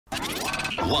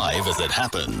Live as it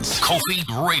happens.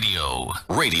 KOFI Radio.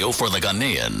 Radio for the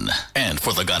Ghanaian and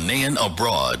for the Ghanaian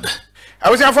abroad. I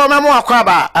was here for my more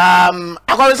kwaba. I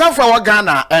was for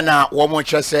Ghana and woman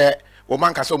chese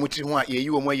woman kaso muti ho ye yi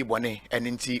womo yi bone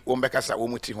enti wo mbekasa wo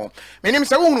muti ho. Menim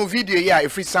se wo video ya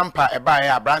efri sampa eba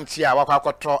ya branti a wakwa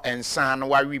akoto ensan no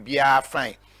wawe bia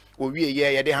fine. Wo wie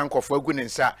ye de hankofo agu ne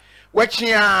nsa.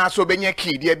 Wachia so benye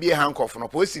ki de bia hankofo no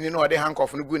posini no de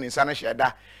hankofo no gu ne nsa no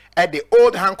hyeda. E the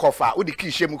old hankofa wo de ki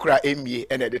hye mu kura emie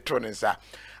e na de tro ne nsa.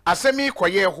 Asemi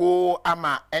koye ho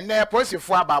ama ene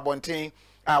posifo ababonten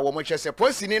wo mo chese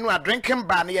posini no a drinking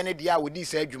bar ne ye ne dia wodi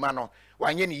sa adwuma no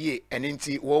wanye ne ye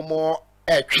enenti wo mo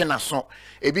twena so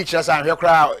ebi kira sa hwe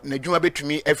kra na adwuma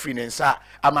betumi afri ne nsa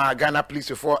ama Ghana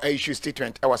police for issue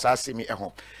statement e was asemi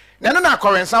ho na no na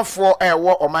currency for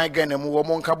wo oman Ghana mu wo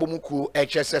mo nkabo mu ku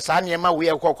chese sa ne ma we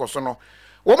ekokoso no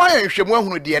wo ma yenhwemu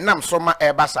ahunu de nam so ma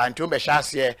eba sa nti wo be hya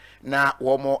ase na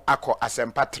wo mo akọ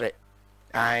asempatre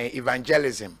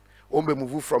evangelism wo be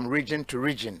move from region to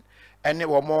region ene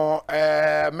wo mo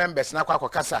members na kwa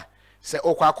kasa se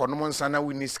okwa akonom nsa na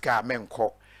winiska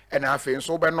menko ena afi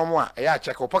nso be nom a ya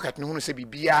check pocket ne hunu se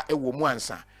bibia ewo mu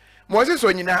ansa Moses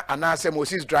onyina anase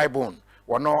Moses Drybone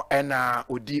wono ena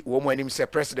odi wo mu anim se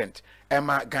president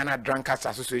Emma Ghana Drunkers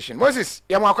Association. Moses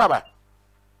yemo akwaba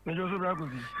mejo so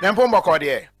bragozi nempo mboko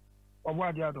de obo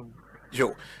ade adom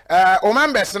yo o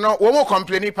members no wo mo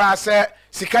complain pa se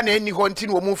sika na eni ho nti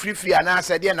no wo mu free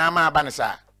anase de na ama aba ne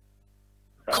sa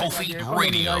KOFI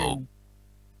Radio.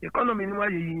 Economy ni wa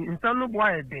yi insan no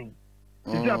boy den.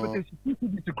 Isi apetesi 2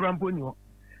 cedis to crampo ni o.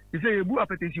 Isi ebu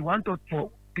apetesi 1 tot for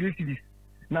 3 cedis.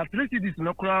 Na 3 cedis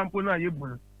no crampo na yebu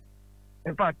no.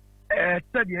 In fact,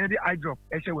 study any eye drop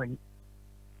ehwe wani.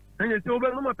 Enye se obe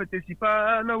no apetesi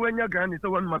pa na wanya Ghana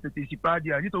so wanu apetesi pa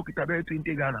dia ri to kita be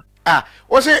 20 Ghana.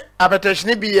 O se apetesi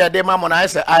ni bi de ma mo na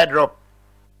ese eye drop.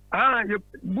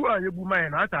 Yebu ma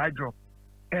na eye drop.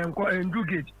 Enko endru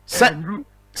gauge. Endru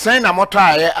Say na moto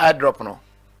aye eye drop no.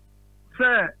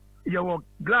 Say your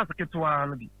glass ketwa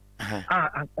no bi.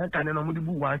 Anta no mo di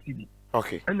bu 1 cd.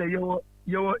 Okay. And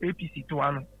your APC to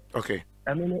one. Okay.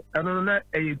 And na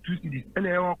 2 cds. And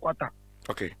your quarter.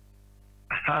 Okay.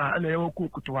 And your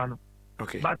cook to one.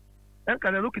 Okay. But and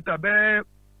can look at a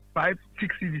 5-6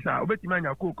 cds. I bet you man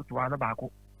your cook to one back.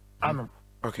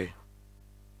 Okay.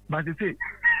 But they say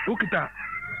look at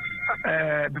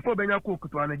before Benya cook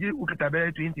to one, you look at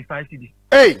about 25 cds.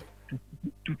 Hey!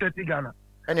 To 30 Ghana.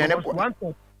 And you have one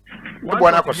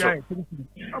question.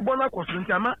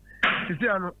 Chama, you say,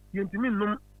 you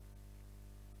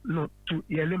no to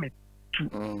your limit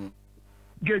to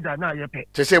gauge that now you pay.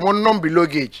 To say one non below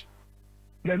gauge.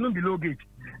 There's no below gauge.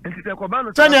 And to say,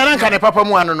 Kobano, Tanya Ranka, Papa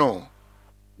Muano, no.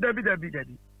 Debbie.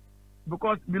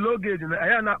 Because below gauge, I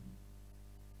am not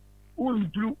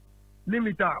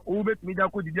limiter, Ubet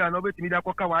Midako Diana, Ubet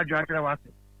Midako Kawaja.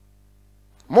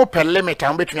 More per limit,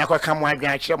 I'm between Aqua Camwa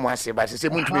once, but it's a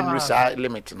moon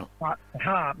limit, no.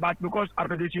 But because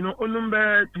after this, you know,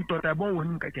 number 2 tot a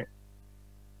bone kake.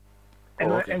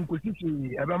 And could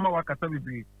see a Bama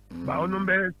Wakasabi, but on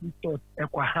number 2 tot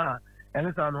equa, and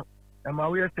it's no, and my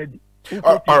way said,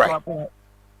 all right.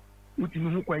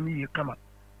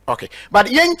 Okay, but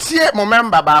yentie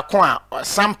momember ba kwa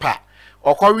sampa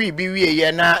okori bi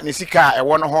wie na nisika e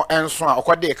wono ho enso a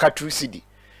okode ka 2 cd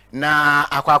na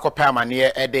akwa akopɛ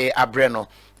amane e de abre no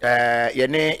ye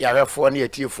ne yahwefo ne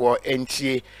yetiefo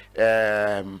entie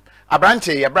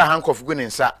abrante ye bra hankof gu ne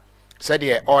nsa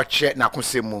sɛde ɔkye na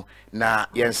kosemu na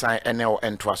yensan ene o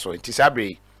entoa so nti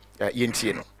sabre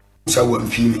yentie no sawo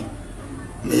mfimi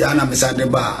me ya na mesade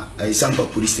ba sampa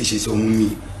police station so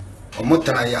mumi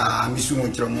omotra ya misu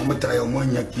montro omotra ya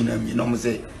omonya kina mi no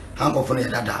mse hankof no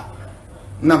yadada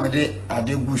na me de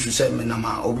ade gushu se me na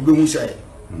ma obibe hu se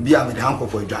bia me de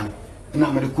hankof adwane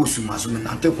na me de kosuma so me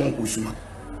nante fon kosuma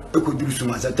ekoduru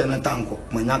suma se tena tanko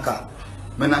manyaka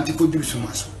me nante koduru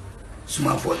suma so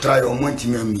suma for try omonti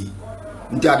mi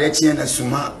nti ade tie na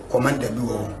suma commander bi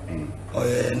wo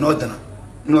northern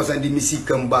no send mi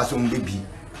sikam ba so mbebi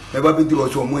me ba bi duro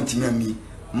so omonti mi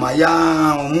ma ya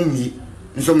omumi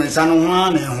nso me nsa no ho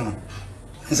na ho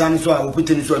nsa no so a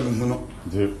opete so mi hu no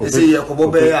ese ye ko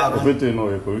bobe ya opete no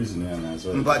e police ni ana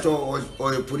so mpa cho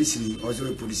o police ni o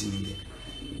so police ni de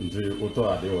nje oto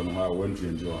ade ono ha wentry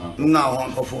nje o ha na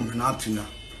ho ko fo me na atuna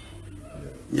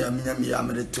ya mi ya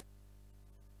me de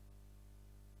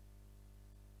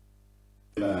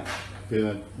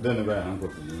ke dene ba han ko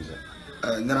funza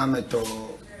nara meto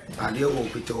ade o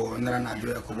pito nara na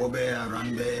do ko bobe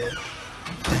around be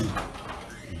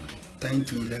 10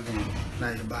 to 11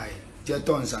 na buy tie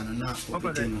tons an na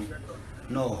opite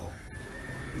no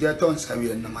tie tons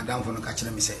awie na madam fo no ka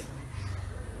kire mi say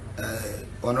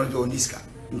ono do niska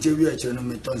nche wi a chere no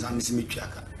me ton sam se me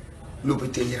tuaka no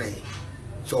pete yere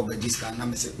so be diska na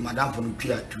me se madam for no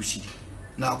tua 2 cedi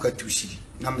na aka 2 cedi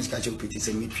na me ska che pete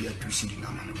se me tua 2 cedi na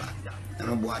ma no ba na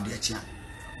no bo ade achia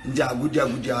nja agudi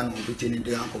no pete ni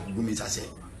de anko gumi sa se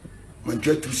man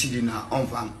tua 2 cedi na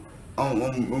onfam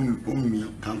mi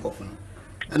anko fo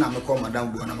no na me ko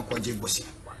madam bo na me ko je bosia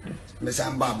me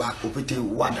sa ba ko pete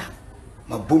wada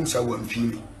ma bom sa wa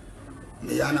mfimi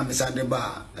me yana me sa de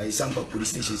ba isampa police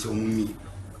station so mumi.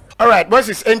 All right,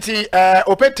 bosses enti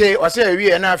opete o se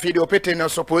wi na afi de opete no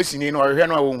suppose ni no hwe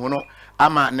no wo hu no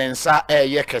ama nensa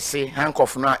ye kese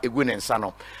handcuff no egu nensa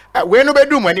no we no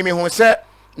bedu mani me hu se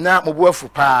na mobu afu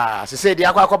pa se de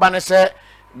akwakoba ne se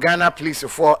Ghana police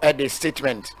for a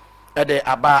statement de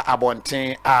aba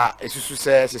abonten a esusu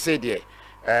se de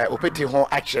opete ho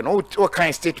action o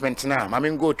kind statement na ma me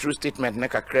go through statement na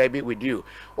kakra bi with you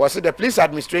was the police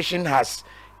administration has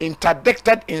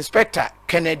interdicted Inspector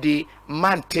Kennedy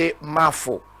Mante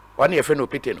Mafo on your friend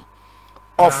opete no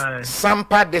of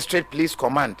Sampa District Police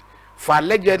Command for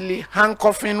allegedly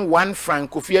handcuffing one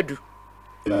Frank Kofi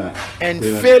and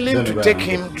failing to take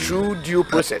him through due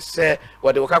process. Say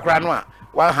what the wakakra no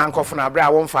one handcuff na bra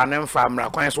won fa nem fa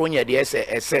mra kwan so nya de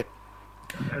ese.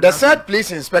 The third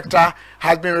police inspector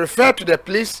has been referred to the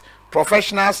Police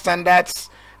Professional Standards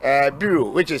Bureau,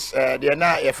 which is the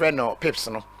na your friend no PIPS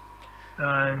no,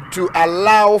 to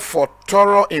allow for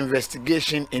thorough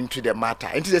investigation into the matter.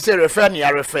 Into they say refer ni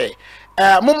refer.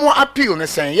 Momo appeal ne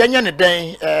say yenya ne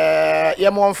den ye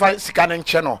mo mfa sika ne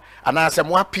nche no ana say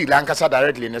mo appeal ankasa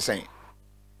directly ne say.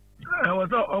 Was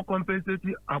all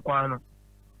compensatory akwa no.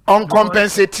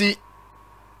 Uncompensatory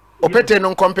opete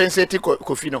no compensatory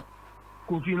Kofi no.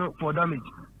 Kofi no for damage.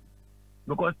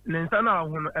 Because nensa na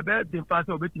ho no ebe den pass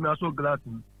obetimi aso glass.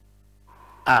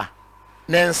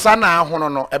 Nensa na ho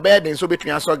no ebe den so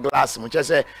betumi aso glass mu che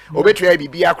say obetumi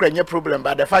bibi akra nye problem,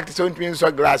 but the fact is don't mean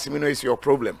so glass me no is your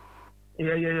problem.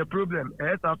 Yeah, problem.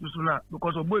 It's after sooner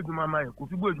because of boy Jumama,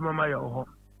 Kofi boy Jumama or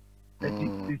they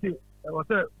say I was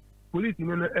a police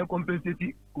in a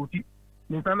compensatory Kofi.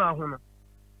 Nintana Hona.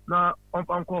 Now on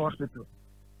Panko Hospital.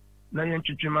 Nayan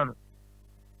Chichiman.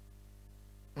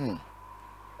 And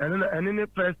then the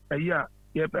first a year,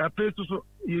 you pay to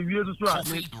you to swap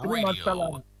 3 months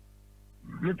salary.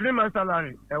 The 3 months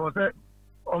salary, I was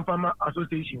on Farmer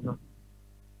Association.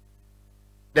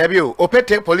 Debut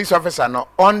opete police officer no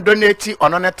on donate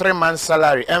on a 3 months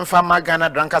salary and Farmer Ghana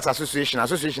Drunkers Association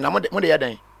mo de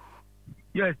den.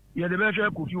 Yes, you the measure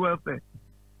Kofi welfare.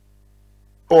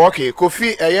 Oh, okay,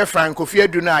 Kofi Frank Kofi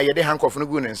adu na ye de handcuff no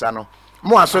gu nensa no.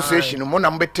 Mo association mo na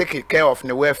mo take care of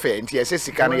the welfare nti ye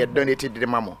sika no ye donated the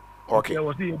mamo. Okay. Yeah,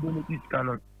 was he donated sika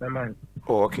no.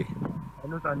 Oh, okay. I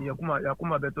know san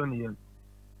yakuma beto ni yen.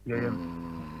 Yeah.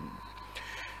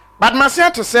 But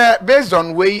Masia to say based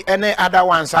on way any other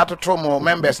ones how to throw more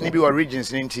members nibi or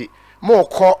regions ninti more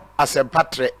call as a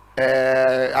patre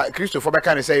Christopher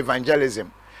can say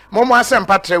evangelism. More asem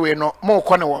patre we no more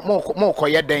call more call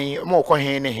yeden more call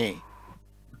he.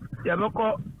 Yeah,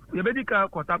 moko yebedika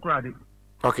Kotakrade.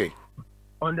 Okay.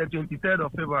 On the 23rd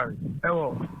of February.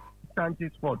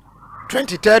 Sanchez Sport.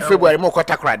 23rd February more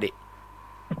Kotakrade.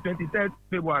 23rd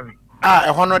February.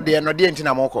 A hono de no de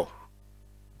ntina moko.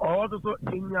 Also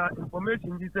in your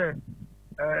information this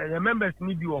your members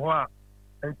need you or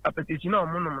and a petition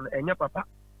on mono and your papa.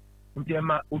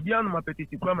 Ntiema obiano ma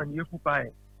petition kwama ni yefu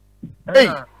pae. Hey.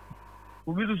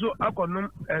 Obi so akonum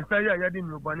say ya yadi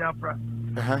mi obanya afra.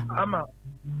 Ama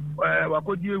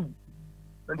wakodi ewu.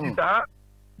 Ntita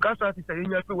kasa ti say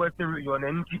nya fe western region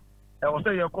nti e wo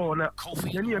say yakọ na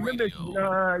ye members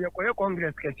na yakọ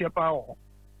congress keche pa ho.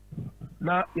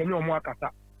 Na ye ni omo akata.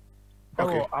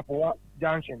 Okay. Apowa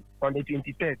Junction on the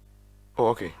 23rd. Oh,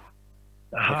 okay.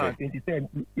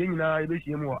 23rd. You know, I wish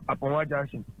you more Apowa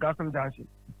Junction, Gaston Junction.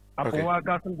 Apowa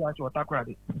Gaston Junction,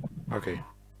 Takrade. Okay.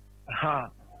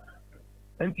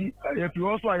 And if you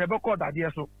also have a call that,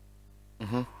 yes, so.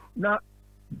 Now,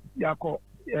 Yako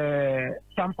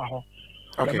Sampa.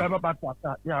 Okay.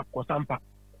 Yako Sampa.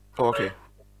 Okay.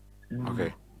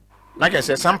 Okay. Like I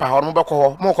said, Sampa,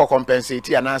 more compensate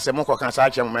and answer more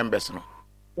cancel members. No.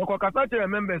 Because Katacha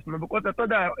members, because I thought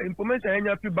that information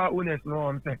any people owners no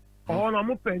I'm saying. Oh, no,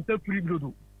 I'm paying free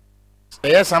blood.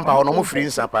 Yes, Sampa, no more free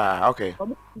Sampa. Okay.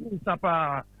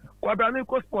 Sampa,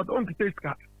 Quadranic sport on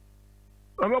Kitesca.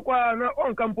 I'm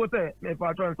on campus, my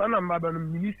patron, son of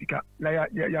Madame Minisika,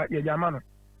 like Yamano.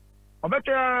 I bet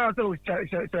you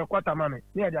so quarter money,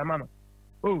 near Yamano.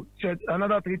 Oh,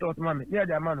 another 3,000 money, near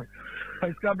Yamano. I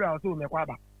scabra also,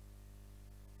 Mequaba.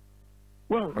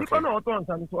 Well, you can also,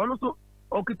 also.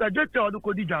 Okita jecha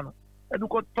oduko dijano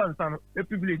eduko fansan e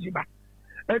privilege ba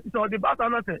So the bata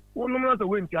na say one no say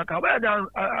we ntiaka where there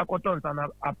akotons and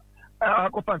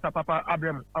akofans papa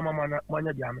Abraham amama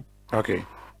manya biame. Okay.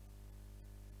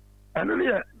 And then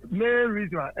yeah, main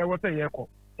reason I was say yeko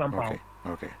somehow.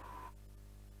 Okay.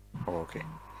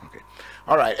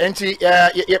 All right. And you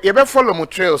be follow mo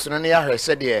trails no na ya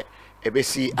said there e be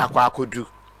si akwa akodu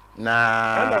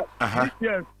na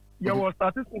Yes. There was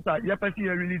statistics that YPC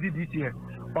released this year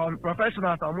on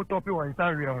professionals and topic on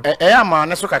Sanrio. Am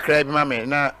na so kakra bi ma me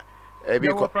na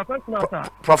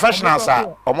professionals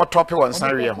are omo topic on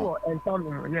Sanrio.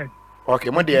 Yes. Okay,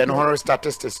 mo dey no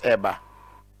statistics eba.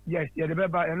 Yes, yeah, the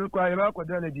beba and look why about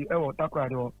the energy takra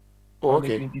do.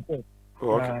 Okay.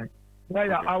 Okay.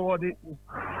 Now award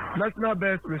national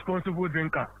best responsible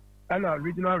drinker and a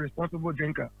regional responsible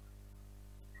drinker.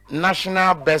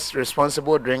 National best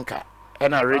responsible drinker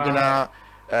and a regional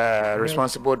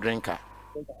responsible drinker.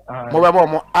 Mo ba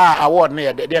mo award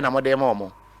na dey na mo dey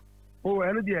mo. Oh,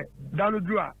 and there down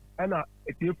draw and a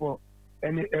for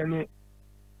any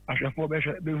ashafo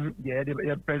be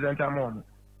the presenter mom.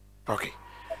 Okay.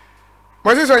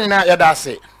 Moses onyina yada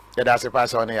se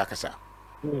pass on yakasa.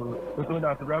 So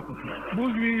that's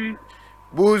Buzwi.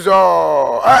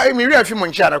 Buzo. Me re afi mo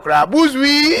ncha na kra.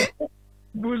 Buzwi.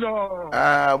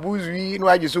 Buzwi no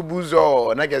age so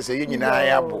buzo na gese ye nyina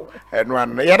ya bo. Eno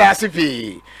an yada se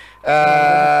fi.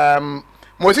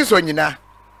 Moses onyina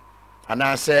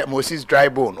ana say Moses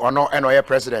Drybone ono eno ye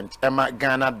president Emma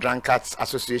Ghana Drunkards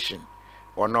Association.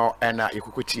 Ono ena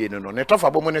ikukutie no. Ne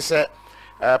tofa bo mo ne se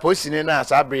police na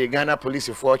sabre Ghana police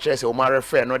for chese o ma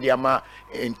refer no dia ma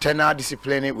internal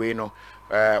discipline we no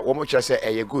wo mo chese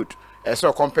eye good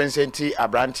so compensate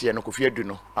abrantie no Kofi Adu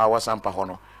no awasampa ho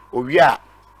no owi a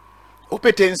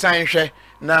opete nsan hwe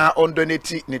na on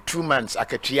donate ne 2 months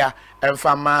akatua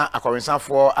emfama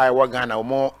akwensanfo aiwo Ghana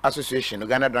wo association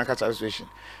Ghana Drunkards Association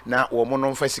na wo mo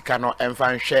no mfa sika no emfa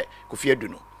hwe Kofi Adu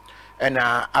no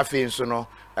ena afi nso no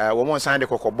wo mo nsan de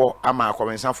kokobo ama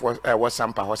akwensanfo wo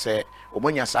sampa ho se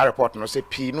omonya sa report no se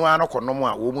pi no ano konom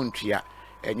a wo mu ntua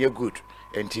enye good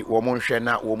enti wo mo nhwe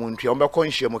na wo mu ntua wo be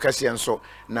konhye mu kase enso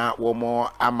na wo mo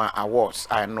ama awards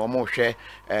no mo hwe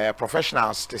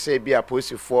professionals to say be a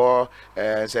police for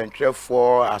central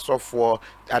for asofo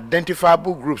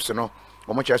identifiable groups no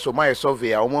wo mo cheso my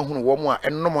survey wo mo hunu wo mo a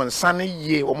ennom nsane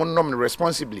ye wo mo nom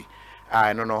responsibly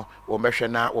no wo mehwe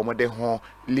na wo mo de ho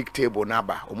league table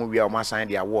naba wo mo wi a wo assign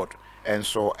the award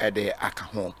enso e de aka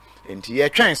ho enti ye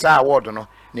twen sa award no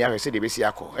ne ahwese de besi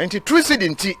akọ enti true seed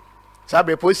enti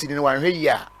sabre post ni wan hwe yi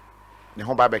a ne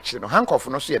ho ba be kire no handcuff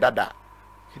no so ye dada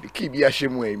the key bi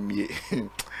ahwemu amie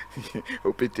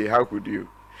opete how could you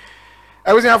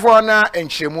I was for na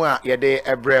enchemu a ye de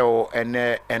ebreo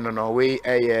eno no we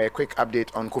a quick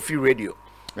update on Kofi Radio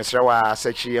Mr. wa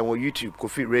search ye on YouTube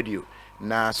Kofi Radio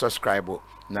na subscribe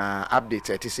na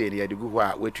update ti say ye de gu ho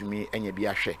a wetumi enya bi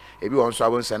ahwe ebi won so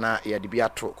abon sana ye de bi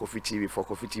ato KOFI TV for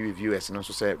KOFI TV viewers no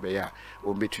so say be ya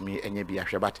o betumi enya bi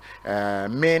ahwe but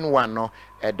main one no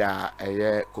eda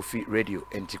KOFI Radio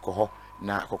enti ko ho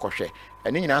na kokohwe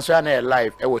eni nyina so ya na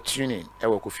live e wo tuning e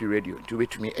wo KOFI Radio nti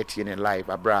betumi etie ne live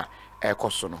abra e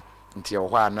koso no nti e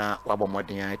ho ana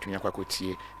wabomodin a etunya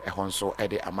kwakotie e ho nso e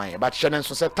de amaye but channel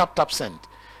so say tap send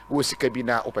wo sika bi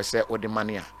na opese o de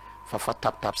mania fafa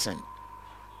tap send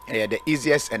the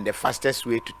easiest and the fastest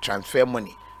way to transfer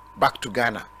money back to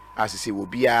Ghana as you say will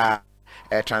be a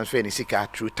transfer in sika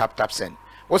through tap send.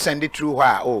 Or send it through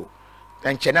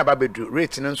and China babedu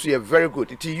rate and so very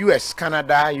good. It's US,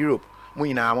 Canada, Europe.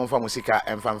 Muina mon fa musika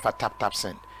and fa tap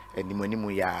send. And the money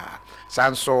muya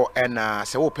sanso and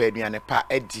se wo pe aduane pa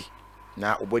edi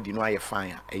na obodi no aye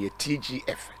fine a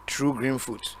TGF True Green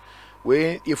Foods.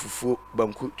 We ifufu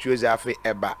banku tuoza afi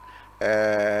eba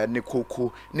ne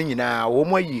koko ne nyina wo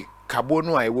mo yi kabo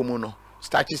no a ewo mu no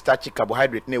starchy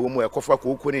carbohydrate na ewo mu ekofa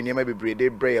koko ne niam bebre de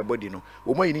bre your body no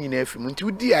wo mo yi ne nyina afim nti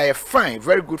udi a fine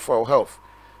very good for health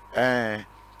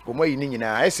wo mo yi ne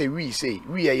nyina I say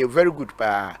we are very good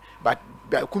pa but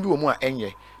kubi wo mu a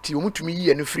enye ti wo mutumi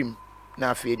yi anu frim na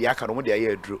afi de aka no mo de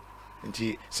aye aduro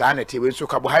nti saa na te we so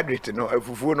carbohydrate no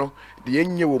afufuo no de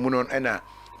enye wo mu no na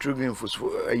True Green Foods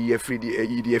ayi afri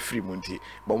de afri mu nti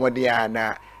bo mo de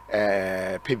na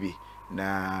pebi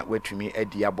na wetumi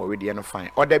adi abo de no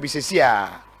fine order bi sesi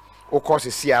a o course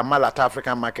sesi a Malata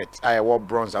African market I war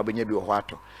bronze abenya bi ho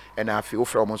ato and afi o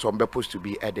from so be supposed to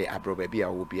be at the abroba bi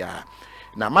a wo bia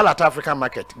na Malata African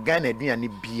market Ghana aduane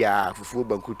bia fufu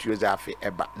banku tuoza afi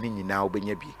eba ne nyina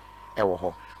obenya bi e wo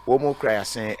ho wo mo kra ya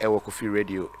sen e wo KOFI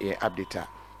Radio e update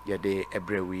ye de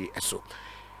ebrewi eso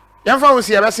yamfa wo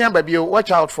si abasia ba bio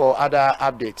watch out for other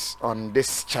updates on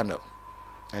this channel.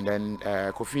 And then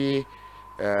KOFI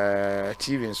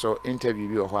TV so interview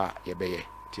bi ho a ye beye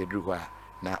ti edru ho a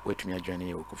na wetumi adwane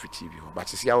ye KOFI TV ho but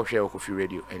sia wo hwe KOFI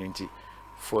radio enti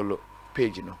follow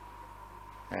page no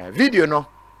video no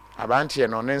abantie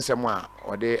no ne nsem a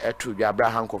ode atu bi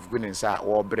Abraham Kofi nsa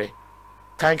wo bre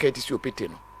kan ka ti si opete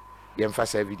no ye mfa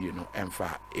sa video no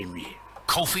emfa enwie.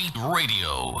 KOFI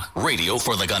Radio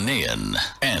for the Ghanaian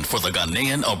and for the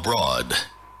Ghanaian abroad.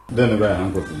 Then about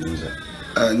Uncle Felicia.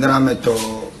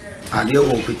 Narameto, Adio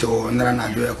Pito,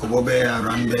 Narana, Kobobe,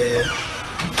 around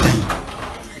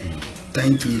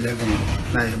 10 to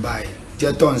 11, night by.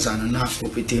 Their tons are not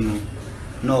Opitino.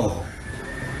 No,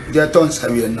 their tons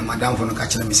are in Madame for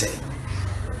catching me say.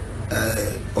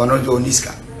 Onodo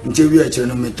Niska, until we are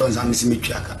children, tons and Miss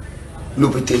Michaka. No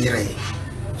Pitene.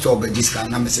 So be diska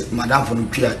na madam for no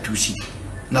pia 2 cedi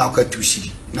na aka 2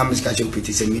 cedi na me ska che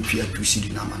opete se me pia 2 cedi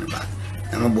na man ba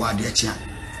na me bo ade chia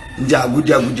ndi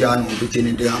agudi no opete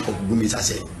ni de hanko gumi sa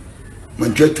se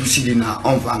man pia 2 cedi na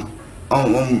onfam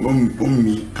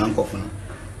mi hanko fo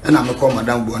na me ko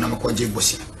madam bo na me ko je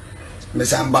bosia me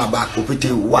sa ba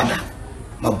opete wada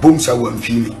ma bom sa wa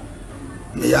mfimi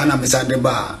me ya na me sa de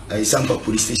ba isampa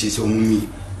police station so mumi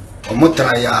o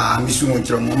motra ya misu mo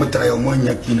tro mo motra ya mo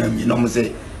nya kina mi no mo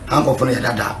se hanko fo no ya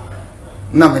dada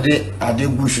na me de ade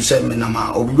gushu se me na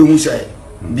ma obibe hu se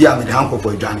bia me de hanko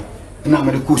fo edwane na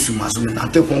me de kusuma so me na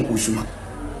te fon kusuma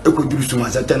e ko duru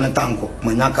suma se tena tanko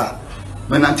mo nyaka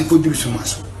me na te ko duru suma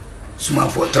so suma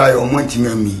fo try o mo ntimi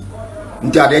ami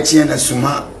nti ade chie na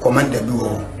suma commander bi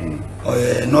wo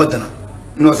northern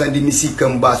no sa di misi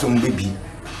kan ba so mbebi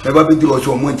me ba bi duru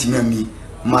so mo ntimi ami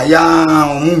ma ya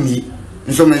o mumi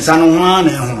nso me nsa no ho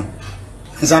na ho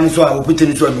nsa no so a opete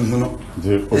ni so a mi hu no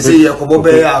ese ye ko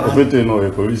bobe ya opete no e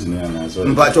police ni ana so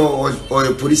mpa cho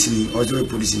o police ni o so e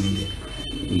police ni de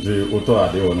nje oto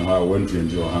ade won ha won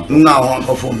twenty o ha na ho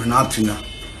ko fo me na tuna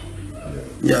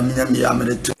ya mi ya me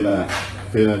de tu na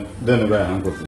then ba han ko